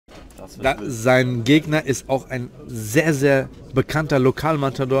Sein Gegner ist auch ein sehr, sehr bekannter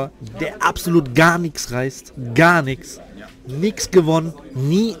Lokalmatador, der absolut gar nichts reißt. Gar nichts. Nichts gewonnen.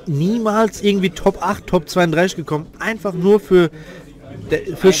 Niemals irgendwie Top 8, Top 32 gekommen. Einfach nur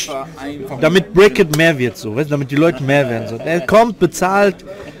damit Bracket mehr wird, so, weißt, damit die Leute mehr werden. So. Der kommt, bezahlt,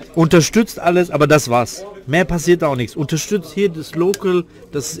 unterstützt alles, aber das war's. Mehr passiert da auch nichts. Unterstützt hier das Local,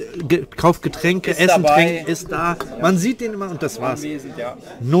 kauft Getränke, Essen, Trinken, ist da. Man sieht den immer und das war's.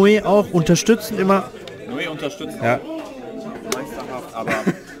 Neu auch, unterstützen immer. Neu unterstützen. Ja. Meisterhaft, aber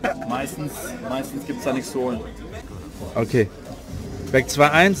meistens gibt es da nichts zu holen. Okay. Back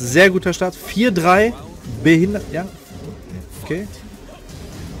 2-1, sehr guter Start. 4-3, behindert, ja. Okay.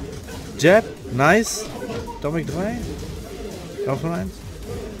 Jab, nice. Dominik 3. Down von 1.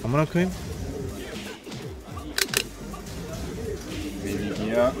 Haben wir noch Queen?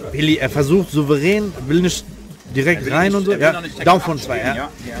 Billy, er versucht souverän, will nicht direkt rein und so. Ja, Down von 2, ja.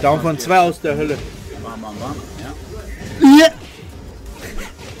 Down von 2 aus der Hölle. Ja.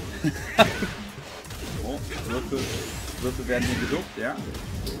 Oh, Würfel werden hier geduckt, ja.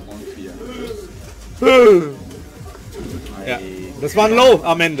 Und 4. Ja, das war ein Low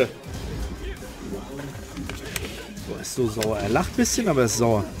am Ende. Boah, ist so sauer. Er lacht ein bisschen, aber er ist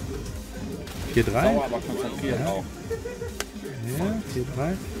sauer. 4-3. Sauer, aber konzentriert auch. Ja,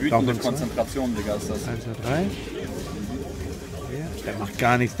 4-3. Wütende Konzentration, Digga, ist das. 1, 2, 3. Ja, der macht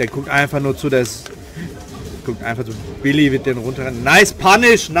gar nichts. Der guckt einfach nur zu. Der ist, guckt einfach so. Billy wird den runterrennen. Nice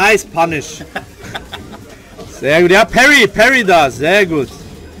Punish, nice Punish. Sehr gut. Ja, Parry da. Sehr gut.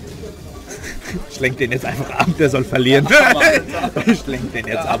 Ich lenk den jetzt einfach ab. Der soll verlieren. Ich lenk den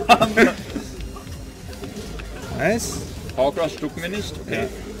jetzt ab. Nice. Powercrush ducken wir nicht. Okay. Ja.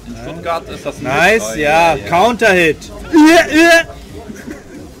 In Stuttgart ist das nice, ja. Counter-Hit.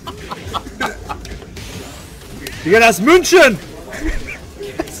 Digga, das ist München!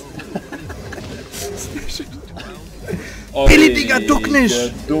 Oh, Billy, Digga, duck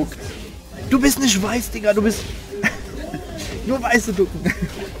nicht! Du bist nicht weiß, Digga, du bist... Nur weiße ducken.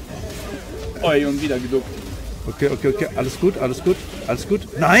 Oi, und wieder geduckt. Okay, alles gut.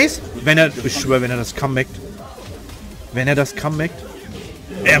 Nice! Ich schwöre, wenn er das comebackt.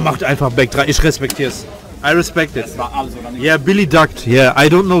 Er macht einfach Back 3. Ich respektiere es. I respect it. Yeah, Billy ducked. Yeah, I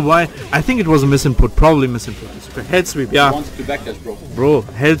don't know why. I think it was a misinput. Probably misinput. Head sweep, yeah. Bro,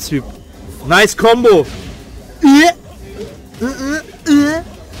 head sweep. Nice combo.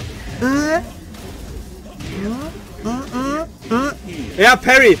 Yeah,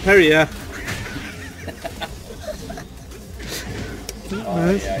 Parry, yeah.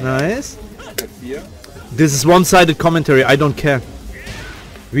 Nice. This is one-sided commentary. I don't care.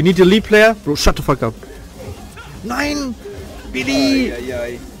 We need a lead player. Bro, shut the fuck up. Nein! Billy!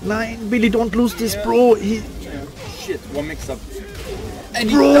 Nein, Billy, don't lose this, bro. Shit, one mix-up.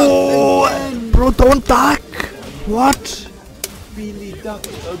 Bro, don't duck! What? Billy ducked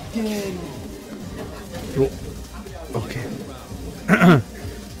again. Bro, okay.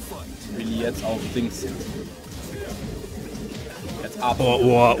 Billy jetzt auf Dings. Jetzt ab.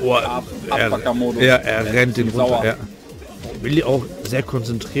 Abpacker-Modus. Er rennt den runter. Ja. Billy auch sehr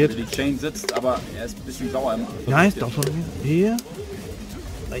konzentriert. Die Chain sitzt, aber er ist ein bisschen sauer. Nice, da von hier.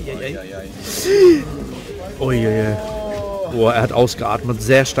 Oh, er hat ausgeatmet,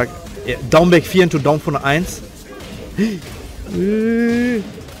 sehr stark. Downback 4 into Down von 1.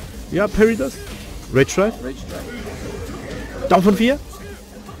 Ja, Parry das. Rage Drive. Down von 4.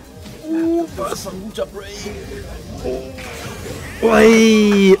 Das war ein guter Break.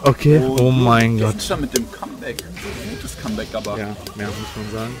 Oi, okay. Oh mein Gott. Was ist da mit dem Comeback? Gutes Comeback, aber. Ja, mehr muss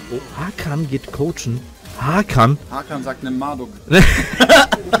man sagen. Oh, Hakan geht coachen. Hakan sagt, nimm Marduk.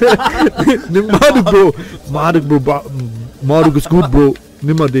 Nimm Marduk, Bro. Marduk ist gut, Bro.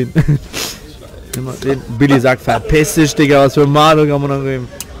 Nimm mal den. Billy sagt, verpiss dich, Digga. Was für Marduk haben wir noch gegeben?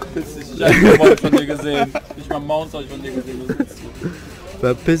 Verpiss dich, ich hab Mount von dir gesehen. Nicht mal Mount hab ich von dir gesehen.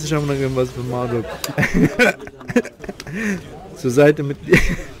 Verpiss dich, haben wir noch gegeben, was für Marduk. Zur Seite mit dir.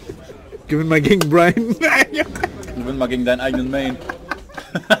 Gewinn mal gegen Brian. Gewinn mal gegen deinen eigenen Main.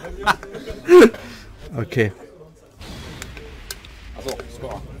 Okay. Achso,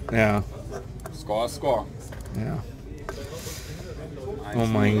 Score. Ja. Score. Ja. Oh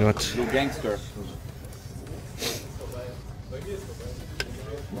mein Gott. BlueGangsta.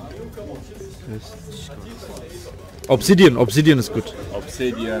 Obsidian ist gut.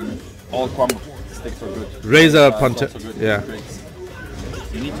 Obsidian. All combo sticks are good. Razor Panther. Yeah.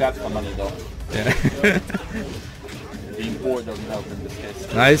 You need to have some money though. Yeah. Being poor doesn't help in this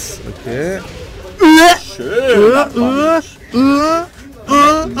case. Nice, okay. Schön.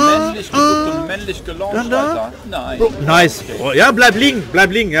 Männlich geduckt und männlich gelauncht, Alter. Nice. Nice. Oh, ja, bleib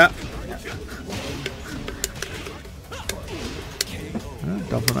liegen, ja.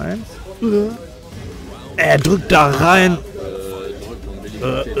 Davon eins. Er drückt da rein.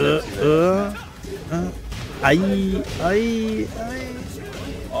 Ei.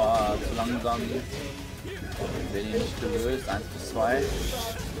 Oh, zu langsam. Wenn ihr nicht gelöst. 1 bis 2.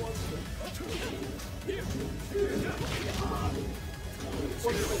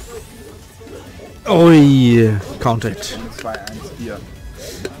 Ui. Counted. 2, 1, 4.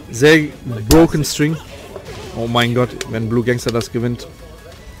 Sehr broken String. Oh mein Gott, wenn BlueGangsta das gewinnt.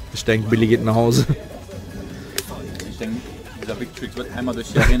 Ich denke, Billy geht nach Hause. Ich denke, dieser Big Trick wird einmal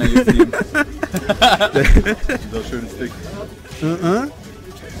durch die Arena gefliegen. Dieser schöne Stick.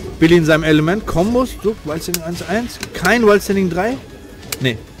 Billy in seinem Element. Kombos, Druck, Wildstanding 1-1. Kein Wildstanding 3.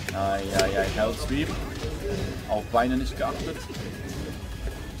 Nee. Ja, Hell Sweep. Auf Beine nicht geachtet.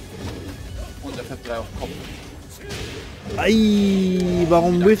 Und FF3 auf Kopf. Ei,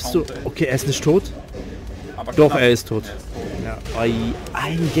 warum whiffst du? Okay, er ist nicht tot. Aber Doch, knapp. er ist tot. Ja. Ei,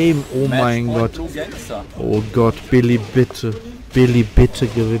 ein Game. Oh mein Gott. BlueGangsta. Oh Gott, Billy, bitte. Billy, bitte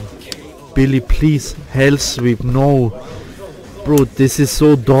gewinn. Billy, please. Hell sweep, no. Bro, this is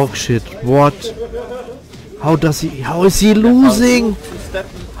so dog shit. What? How is he losing?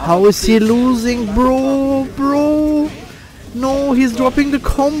 How is he losing, bro? No, he's dropping the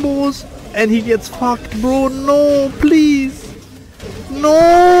combos and he gets fucked, bro. No, please.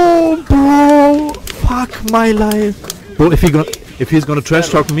 No, bro. Fuck my life. Bro, if he's gonna trash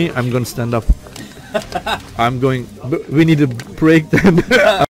talk me, I'm gonna stand up. We need a break then.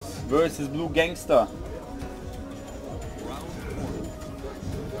 Versus BlueGangsta.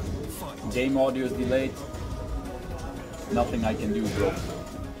 Game audio is delayed. Nothing I can do, bro.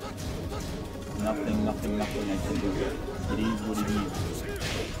 Nothing I can do. It is what it is.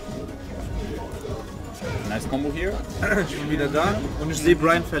 Nice combo here. Ich bin wieder da und ich sehe,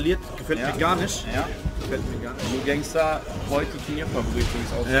 Brian verliert. Gefällt mir gar nicht. Ja. Gefällt mir gar nicht. BlueGangsta heute Turnierfavorit, wie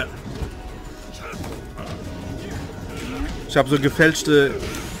es aussieht. Ja. Ich habe so gefälschte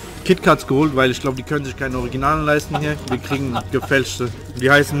KitKats geholt, weil ich glaube, die können sich keine Originalen leisten hier. Wir kriegen gefälschte.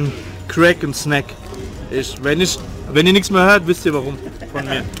 Die heißen Crack und Snack. Wenn ihr nichts mehr hört, wisst ihr warum. Von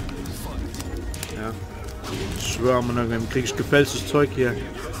mir. Ja. Ich schwöre, man, dann kriege ich gefälschtes Zeug hier.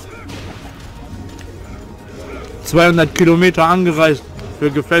 200 Kilometer angereist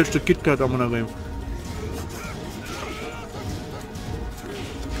für gefälschte KitKat am Monarim.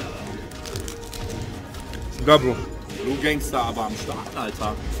 Gabro. BlueGangsta aber am Start,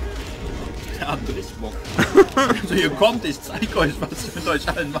 Alter. Der hat richtig Bock. Also ihr kommt, ich zeig euch, was ich mit euch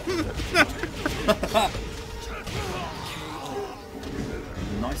allen mache.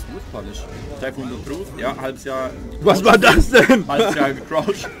 Nice Wood Polish. Typhoon the Truth. Ja, halbes Jahr. Was war das denn? Halbes Jahr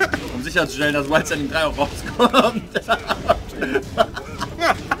gecrouched, um sicherzustellen, dass Wildstanding 3 auch rauskommt.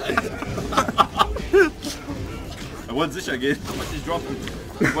 Er wollte sicher gehen, er wollte nicht droppen.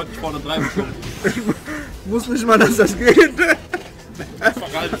 Er wollte nicht vorne 3 bekommen. Muss nicht mal, dass das geht. Einfach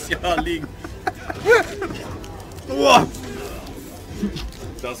ein halbes Jahr liegen. Boah.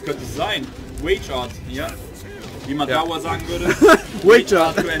 Das könnte es sein. Wage Art, ja. Wie man Dauer sagen würde. Wage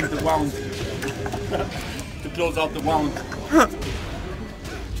Art. To end the round. To close out the round.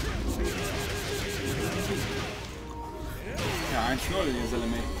 Ja, 1-0 hier,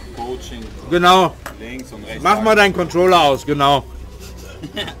 Seleme. Coaching. Genau. Links und rechts. Mach mal deinen Controller aus, genau.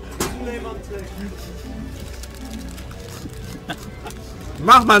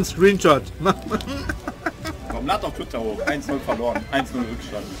 Mach mal einen Screenshot. Komm, lad auf Twitter hoch. 1-0 verloren. 1-0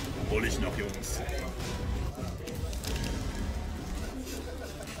 Rückstand. Hol ich noch, Jungs.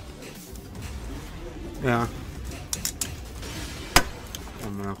 Ja.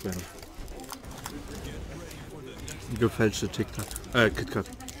 Mal nachwerfen. Gefälschte TikTok. KitKat.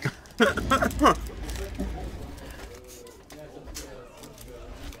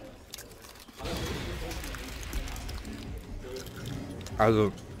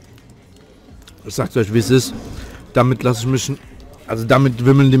 Also, ich sag's euch, wie es ist. Damit lasse ich mich, also damit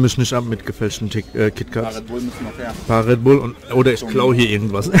wimmeln die mich nicht ab mit gefälschten KitKats. Red Bull müssen noch her. Paar Red Bull und oder ich klaue hier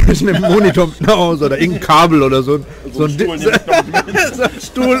irgendwas. Ich nehme einen Monitor mit nach Hause oder irgendein Kabel oder so. So ein Stuhl, so ein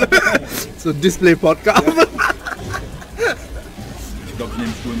Stuhl. So ein Display-Podcast. Ich glaube, ich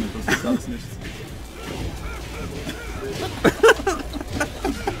nehme Stuhl mit, das ist alles nichts.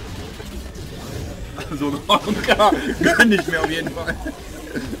 So gönn ich mir auf jeden Fall.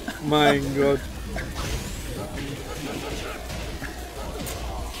 Mein Gott.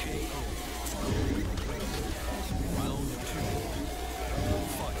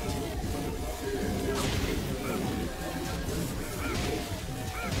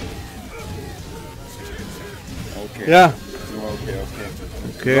 Okay. Ja. Okay.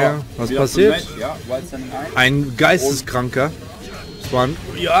 Okay, was passiert? Ja, Wildstanding 1. Ein Geisteskranker. One.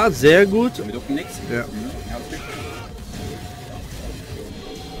 Ja, sehr gut. Wir dürfen nichts. Ja. Ja, okay.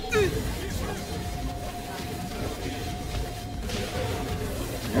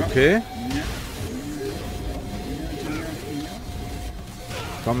 Okay.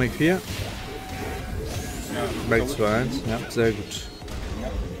 Comic 4. Back 2-1. Ja, sehr gut.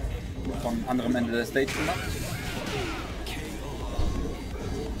 Von anderem Ende der Stage gemacht.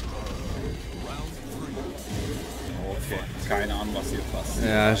 Okay, keine Ahnung, was hier passt.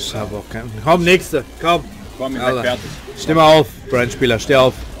 Ja, ich habe auch keinen. Komm, nächste. Komm. Komm, ihr Alter. seid fertig. Steh mal auf, Brandspieler. Steh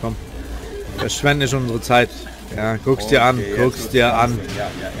auf. Komm. Verschwende nicht unsere Zeit. Ja, guck's dir an. Okay, Guck's jetzt dir wird's an.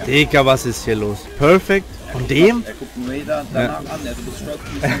 ja. Digga, was ist hier los? Perfekt. Von dem? Er guckt einen Raider danach an, du bist stolz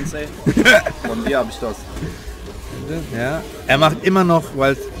auf mich, Sensei. Von dir habe ich das. Ja. Er macht immer noch,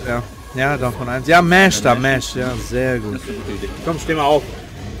 weil ja. Ja, doch von 1. Ja, Mash da, Mash. Ja, sehr gut. Das ist eine gute Idee. Komm, steh mal auf.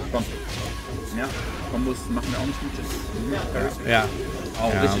 Komm. Ja, Kombos machen wir auch nicht mit. Ja.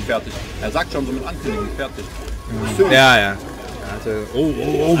 Auch Ja. richtig fertig. Er sagt schon so mit Ankündigung, fertig. Ja, ja.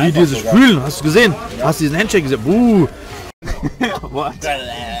 Oh, wie die sich fühlen. Hast du gesehen? Hast du diesen Handshake gesehen? What? Das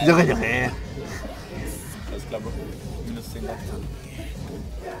ist glaube ich minus 10 Lacht.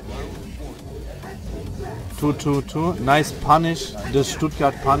 2. Nice punish. The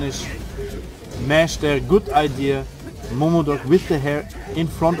Stuttgart punish. Mash there. Good idea. Momodok with the hair in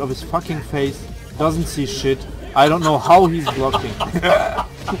front of his fucking face. Doesn't see shit. I don't know how he's blocking.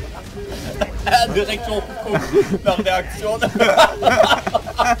 Direkt hochgeguckt nach der Aktion.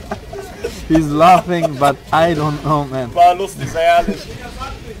 He's laughing, but I don't know, man. War lustig, sehr ehrlich.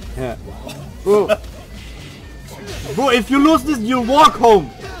 Yeah. Bro, if you lose this, you walk home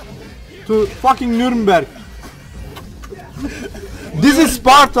to fucking Nürnberg. This is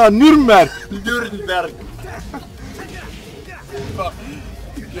Sparta, Nürnberg. Nürnberg.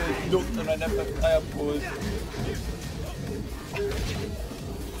 Luft und ein MP3 abholt.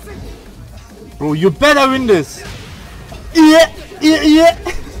 Bro, you better win this. Yeah.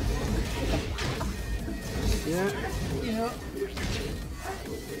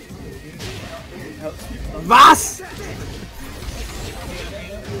 Was?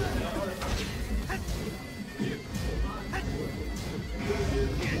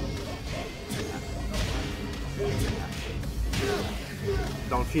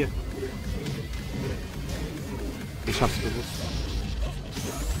 Down 4. Ich hab's gewusst.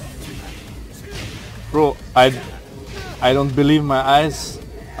 Bro, I don't believe my eyes.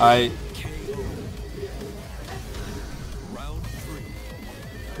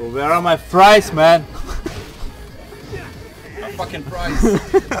 Bro, where are my fries, man? A fucking prize.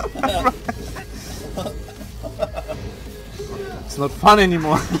 It's not fun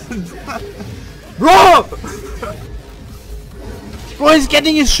anymore. Bro! Bro, he's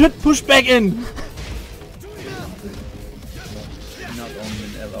getting his shit pushed back in.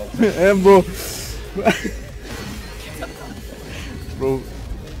 Bro. Bro,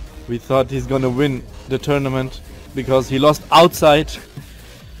 we thought he's gonna win the tournament because he lost outside.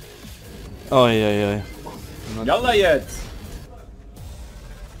 Oh yeah. Yalla jetzt!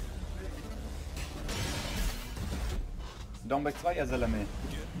 Downback 2, ja Salame.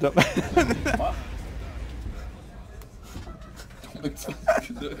 Downback 2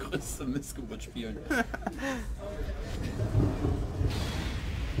 ist der größte Missgeburt spielen.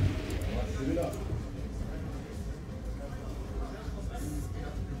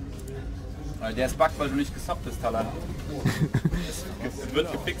 Der ist buggt, weil du nicht gesubbt bist, Talan. Es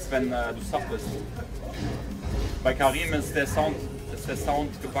wird gefixt, wenn du sub bist. Bei Karim ist der Sound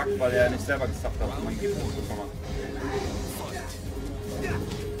gebuggt, weil er nicht selber gesubbt hat und man gibt es bekommen hat.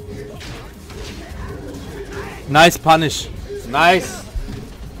 Nice punish. Nice.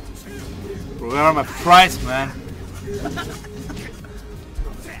 Bro, where are my fries, man?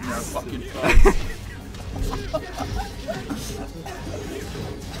 Ja, fucking fries.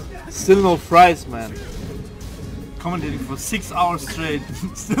 Still no fries, man. Commentating for 6 hours straight.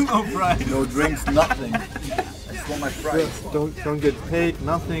 Still no fries. No drinks, nothing. I just want my fries. Don't get paid,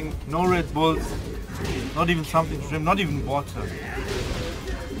 nothing. No Red Bulls. Not even something to drink, not even water.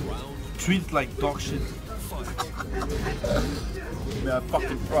 Treats like dog shit. Yeah,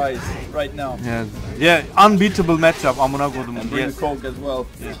 fucking fries right now. Yeah, unbeatable matchup. I'm gonna go to And bring yes. the Coke as well.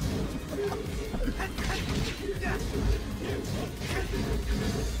 Yeah.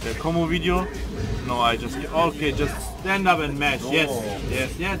 The Como video? No, I just okay. Just stand up and mash. Oh.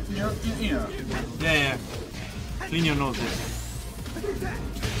 Yes. Yeah. Yeah. Clean your nose. Yes.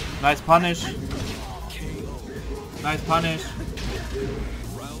 Nice punish. Nice punish.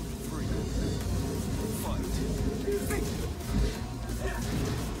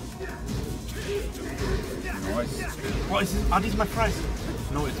 Oh, are these my fries?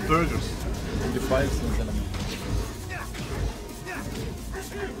 No, it's burgers. Die Fries sind Salami.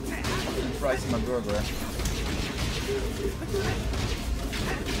 Fries in my burger.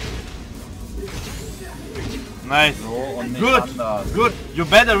 Nice. So und nicht Good. anders. Good. You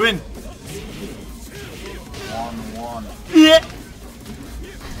better win. 1-1. Yeah.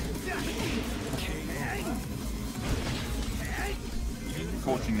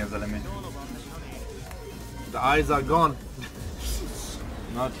 Coaching ya Salami. The eyes are gone.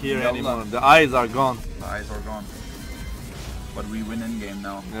 Not here Yeah, anymore. The eyes are gone. The eyes are gone. But we win in game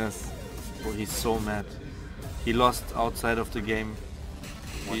now. Yes. Oh, he's so mad. He lost outside of the game.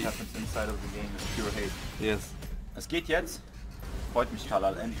 What happens inside of the game is pure hate. Yes. Es geht jetzt. Freut mich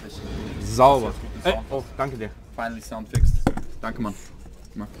Talal, endlich. Sauber. Hey, Oh, danke dir. Finally sound fixed. Danke Mann.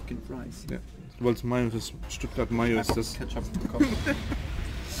 My fucking fries. Ja. Du wolltest Mayo, das Stuttgart Mayo ist das. Ketchup bekommen.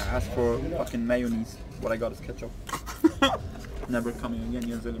 I asked for fucking mayonnaise. What I got is ketchup. Never coming again,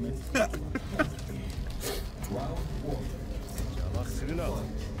 you Zilimi.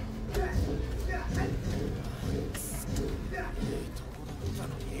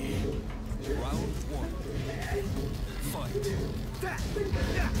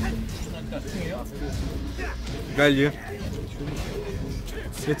 Geil hier.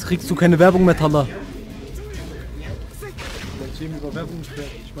 Jetzt kriegst du keine Werbung mehr, Talla. Ich über Werbung gesperrt.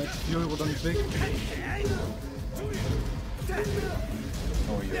 Ich schmeiß 4 Euro dann nicht weg.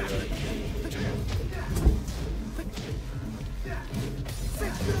 Oh yeah.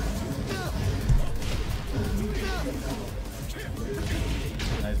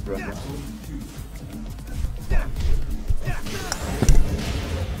 Nice brother.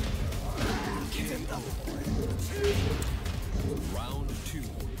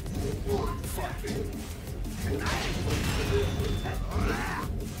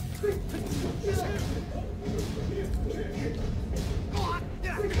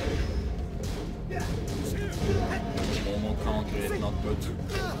 Normal counter is not good.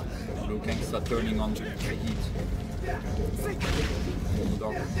 BlueGangsta turning on the heat.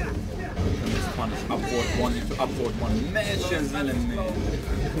 Dog. And this punish upward one into upward one. Measures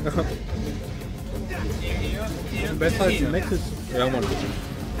Besser als ein Nexus. Ja, Mann.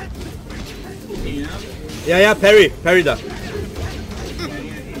 Ja, ja, Parry. Parry da.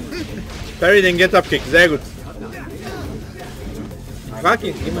 Parry den Get-Up-Kick. Sehr gut. Frag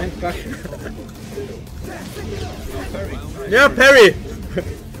ihn. Geh mal hin, frag ihn. Ja, Parry.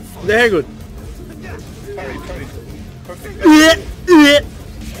 Sehr gut.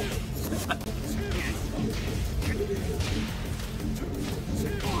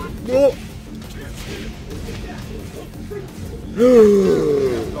 Oh.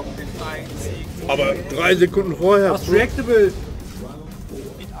 Aber 3 Sekunden vorher. Das Reactable.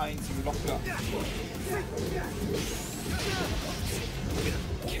 mit einzigen locker.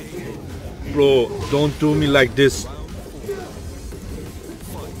 Bro, don't do me like this.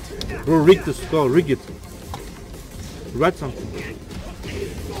 Bro, rig the score, rig it. Write something.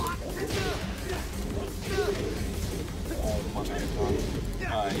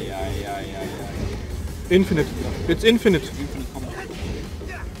 Infinite. It's infinite. Infinite kommt.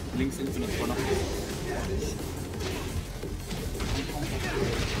 Links Infinite vor noch.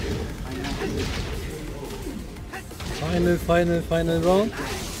 Final round.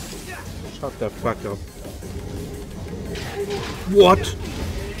 Shut the fuck up. What?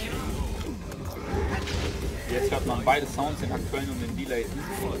 Jetzt hört man beide Sounds, den aktuellen und den Delayten.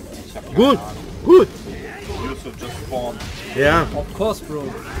 Ich hab keine Gut, Ahnung. gut. Yusuf just spawned. Ja, Of course, bro.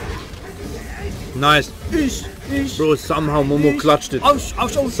 nice. Bro, somehow Momo clutched it. Ouch,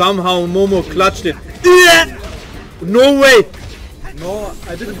 ouch, ouch. Somehow Momo clutched it. Yeah! No way! No,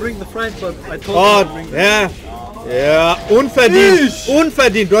 I didn't bring the friend, but I told Oh, him to bring the ja. Ja, unverdient.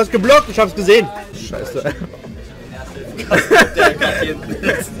 Unverdient. Du hast geblockt, ich hab's gesehen. Scheiße. Der kassiert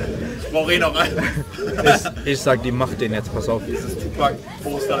nichts. Ich brauche eh noch einen. Ich sag, die macht den jetzt, pass auf. Dieses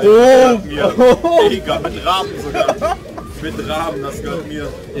Tupac-Poster. Oh. Gehört mir. Egal, mit Rahmen sogar. Mit Rahmen, das gehört mir.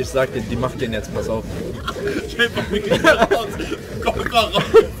 Ich sag dir, die macht den jetzt, pass auf. Stell mal mit mir raus. Komm mal raus.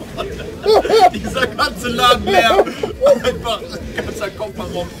 Dieser ganze Laden leer. Einfach ein ganzer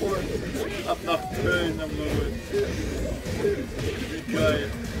Kofferraum voll. Ab nach Köln am Neuen. Wie geil.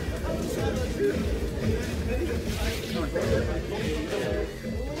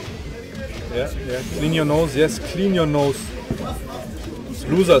 Ja, ja. Clean your nose, yes, clean your nose.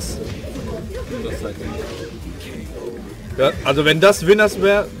 Losers. Ja, also wenn das Winners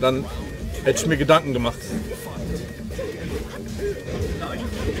wäre, dann hätte ich mir Gedanken gemacht.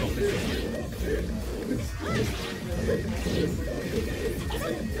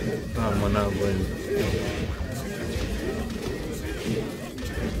 Ah, Mann,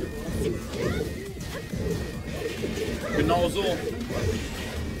 so.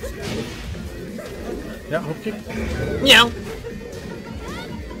 Ja, okay. Ja.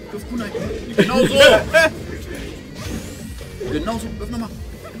 Genau so. Genau so. Wirf nochmal.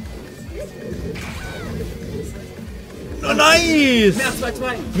 Oh, nice! Mehr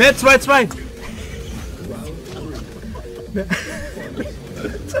 2-2. Mehr 2-2.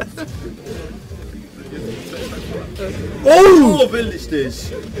 Oh! So will ich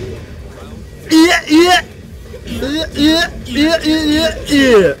dich.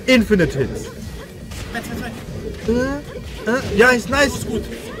 Infinite Hits. Mehr 2-2. Ja, ist nice. Ist gut.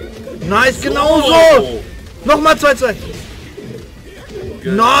 Nice, genau so. Nochmal 2-2.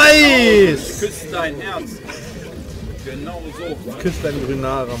 Nice. Küsst dein Herz. Genau so. Küsst deinen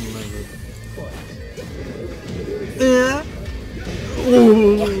Brünara.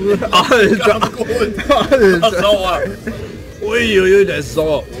 Alter. Alter. Sauer. Uiuiui, der ist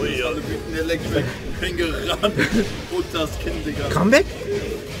sauer. Ui, alle wütend elektrisch hingerannt. Und das Kind, Digga. Comeback?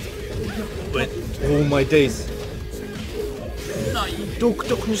 Oh my days. Nein. Duck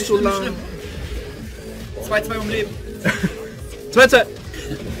doch nicht so lang. 2-2 um Leben. 2-2.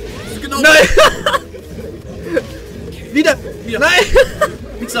 Genau. Nein. Wieder. Wieder. Nein.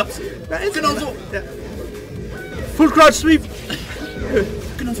 Mix ups. Nein. Genau so. Ja. Full Crouch Sweep.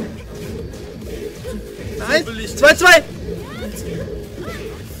 Genau so. Nein. So will ich 2-2.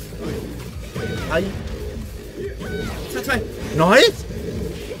 Ei. 2-2. Nice.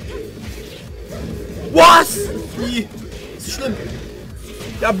 Was? Wie? Ist schlimm.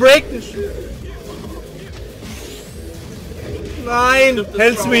 Ja, break nicht. Nein.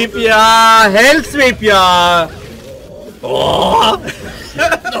 Hell Sweep, ja. Hell Sweep, ja. Oh.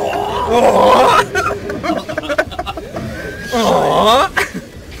 Oh. Oh.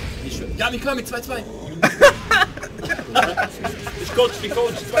 Nicht schlimm. Ja, nicht klar mit 2-2. Ich coach,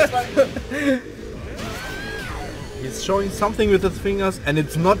 2-2. He's showing something with his fingers and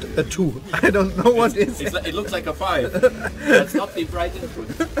it's not a 2. I don't know what it is. It looks like a 5. That's not the right input.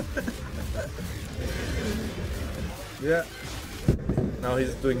 Yeah. Now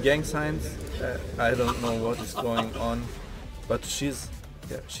he's doing gang signs. I don't know what is going on, but she's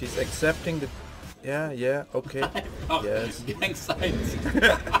accepting the. Yeah. Okay. Oh, Yes. Gang signs.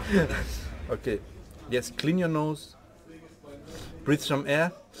 Okay. Yes. Clean your nose. Breathe some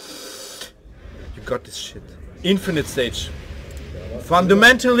air. You got this shit. Infinite stage.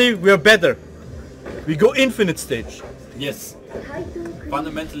 Fundamentally, we are better. We go infinite stage. Yes.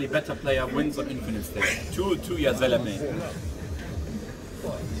 Fundamentally better player wins on infinite stage. Two ya Zeleme.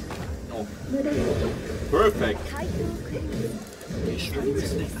 Oh. Perfect. Ich will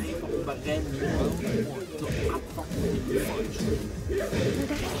es nicht einfach überrennen. So abwacken.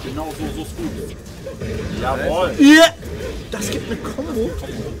 Genau so ist gut. Jawohl. Yeah. Das gibt eine Combo.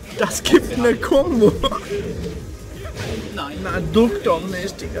 Das gibt eine Combo. Nein. Na, duck doch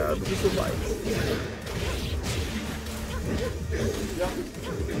nicht, Digga. Du bist so weit.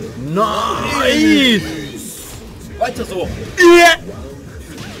 Nice. Weiter so. Yeah.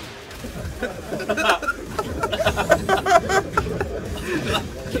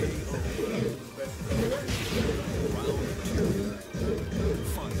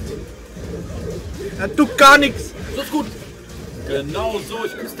 Er tut gar nichts. So ist gut. Genau so,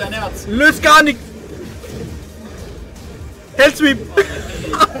 ich küsse dein Herz. Löst gar nichts. Hell Sweep.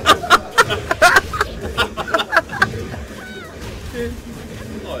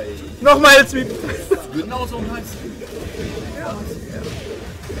 Nochmal Hell Sweep. Genau so heiß.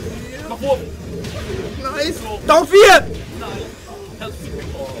 Noch hoch. Nice. Down 4.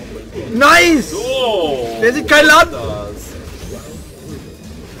 Nice. So. Der sieht kein Land.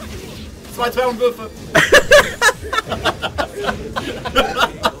 2-2 und Würfe.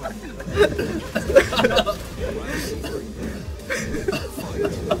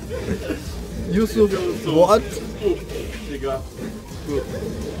 Yusuf, what? Digga.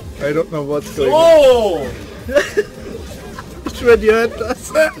 I don't know what's going on. Oh! Ich schwör, die hört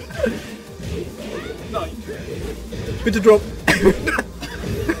das. Nein. Bitte drop.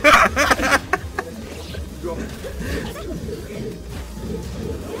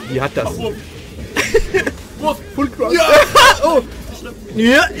 Die hat das. Wurf. Wurf. Full cross. Ja! Oh.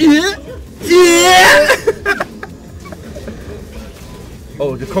 Ja, ja, ja.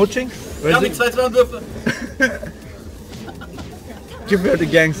 Oh, the coaching? Where Ja, is mit it? 2-2 und Würfe. Give her the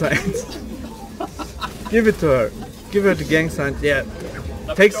gang signs. Give it to her. Give her the gang signs. Yeah.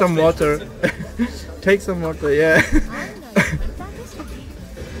 Take some water. Take some water. Yeah.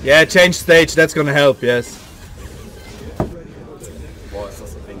 Yeah. Change stage. That's gonna help. Yes. Boah, ist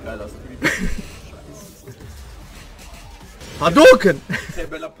das ein geiler Stream. Hadouken. Hey,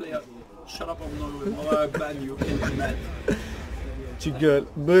 Bella Player. shut up, or I ban you, can be mad. G-Girl,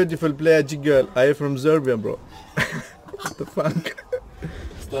 beautiful player G-Girl. I am from Serbia, bro. What the fuck?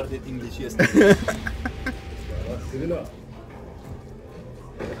 Started English yesterday.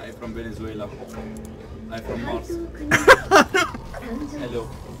 I'm from Venezuela. I'm from Mars. Hello.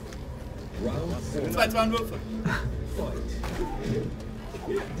 2 Würfe.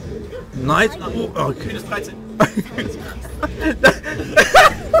 Nice. Okay. Minus 13.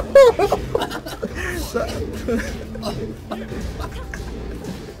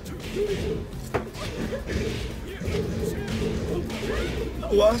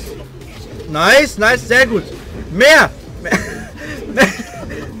 Was? Nice, nice, sehr gut. Mehr!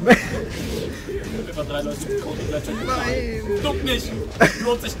 Über 3 Leute gleichzeitig. Nein! Duck nicht!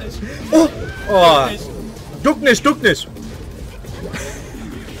 Lohnt sich nicht! Oh! Duck nicht! Duck nicht!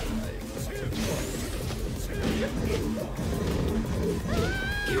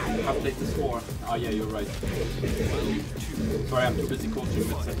 I've played this 4. Oh yeah, you're right. Sorry, I'm too busy coaching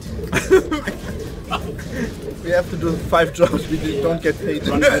with it. We have to do 5 jobs, we don't get paid.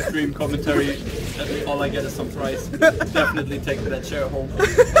 Run my stream commentary, and all I get is some fries. Definitely take that chair home.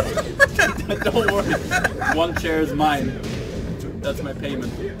 Don't worry, 1 chair is mine. That's my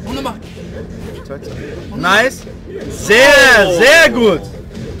payment. Nice! Sehr gut!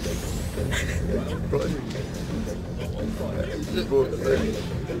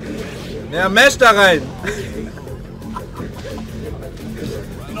 Ja, Mesh da rein!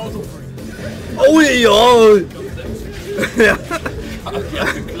 Oh ja! Die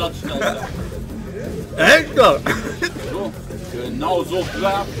hat geklatscht, Alter. Alter! So, genau so,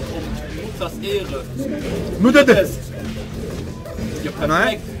 klar, um Mutters Ehre. Mutter des! Ja,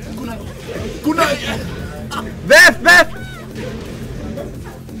 Nein. perfekt. Gunnar! Werf!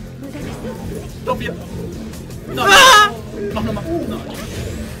 Stopp hier! Nein! Mach nochmal! Nein!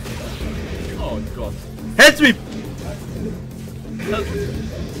 Oh Gott! Headsweep!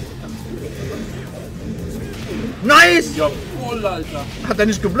 Nice! Ja, voll, Alter! Hat er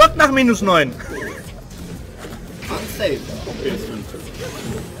nicht geblockt nach -9? Unsafe! Okay, ist 5.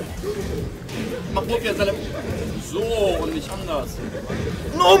 Mach Wurf jetzt alle. So und nicht anders.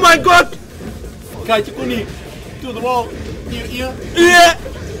 Oh mein Gott! Kaite Kuni! To the wall! Ihr! Yeah!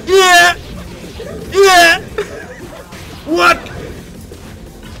 What?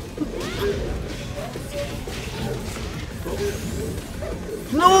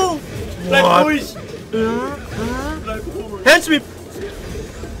 No! Bleib What? ruhig! Bleib ruhig! Handsweep!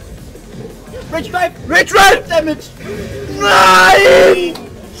 Rage Drive! Rage Drive! Damage! Nein!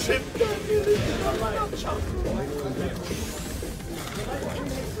 Chip!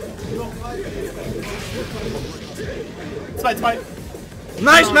 2-2!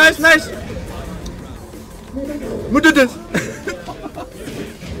 Nice! Mutter des!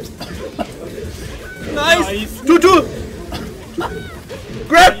 Nice! 2-2!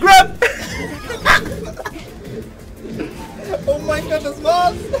 Grab! Oh mein Gott, das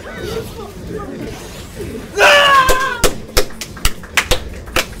war's!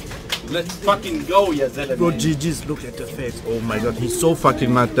 Let's fucking go, ya Zelle. Bro, GG's, look at the face. Oh my god, he's so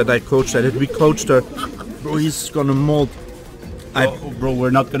fucking mad that I coached her. That we coached her. Bro, he's gonna mold. Bro,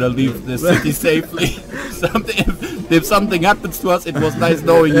 we're not gonna leave the city safely. If something happens to us, it was nice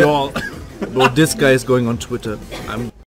knowing you all. Bro, this guy is going on Twitter.